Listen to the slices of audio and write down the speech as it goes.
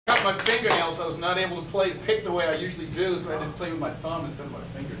lost my fingernail, so I was not able to pick the way I usually do, so I had to play with my thumb instead of my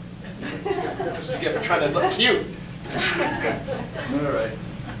finger. That's what you get for trying to look cute. All right.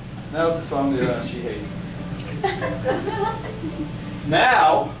 Now's the song that she hates.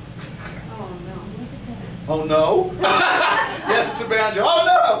 Now. Oh no? Yes, it's a banjo. Oh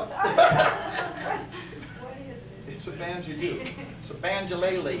no! What is it? It's a banjo-uke. It's a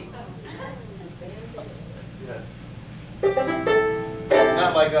banjolele. Yes.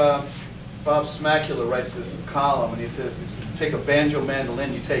 Not like Bob Smacula writes this column, and he says, you take a banjo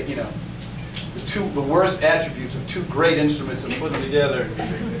mandolin, you take, you know, the worst attributes of two great instruments and put them together.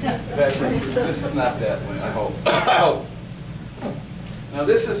 This is not that way, I hope. I hope. Now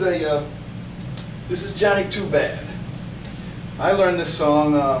this is Johnny Too Bad. I learned this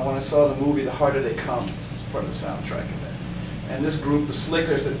song when I saw the movie The Harder They Come. It's part of the soundtrack of that. And this group, the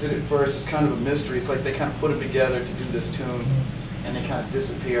Slickers that did it first, is kind of a mystery. It's like they kind of put them together to do this tune, and they kind of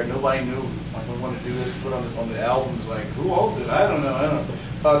disappeared. Nobody knew like we wanted to do this, put on the album. It was like, who owns it? I don't know.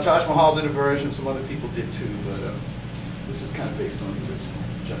 Taj Mahal did a version, some other people did too, but this is kind of based on the original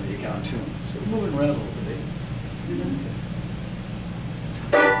Johnny Account tune. So we're moving around a little bit.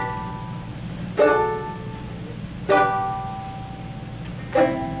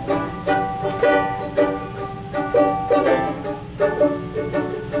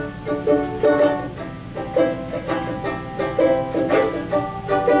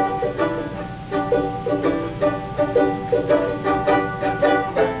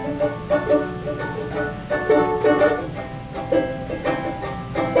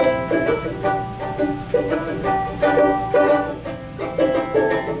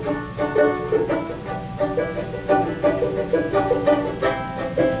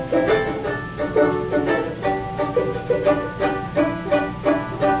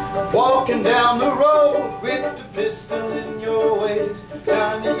 Walking down the road with the pistol in your waist,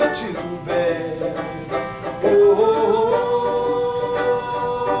 Johnny, you're too bad. Oh,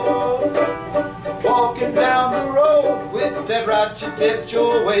 walking down the road with that ratchet at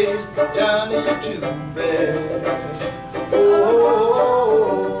your waist, Johnny, you're too bad. Oh,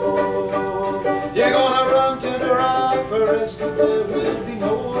 you're gonna run to the rock for rescue, there will be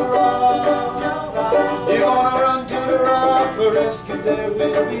no rock. You're gonna run to the rock for rescue, there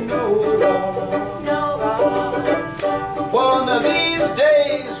will be no rock. One of these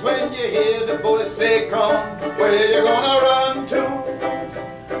days when you hear the voice say come, where you gonna run to?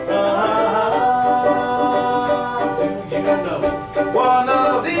 Do you know? One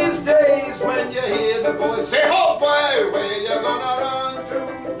of these days when you hear the voice say oh boy, where you gonna run to?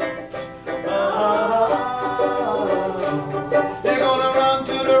 You're gonna run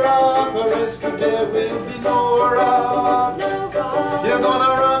to the rock for rescue, there will be no rock. You're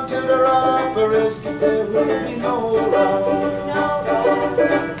gonna run to the rock for rescue, there will be no rock.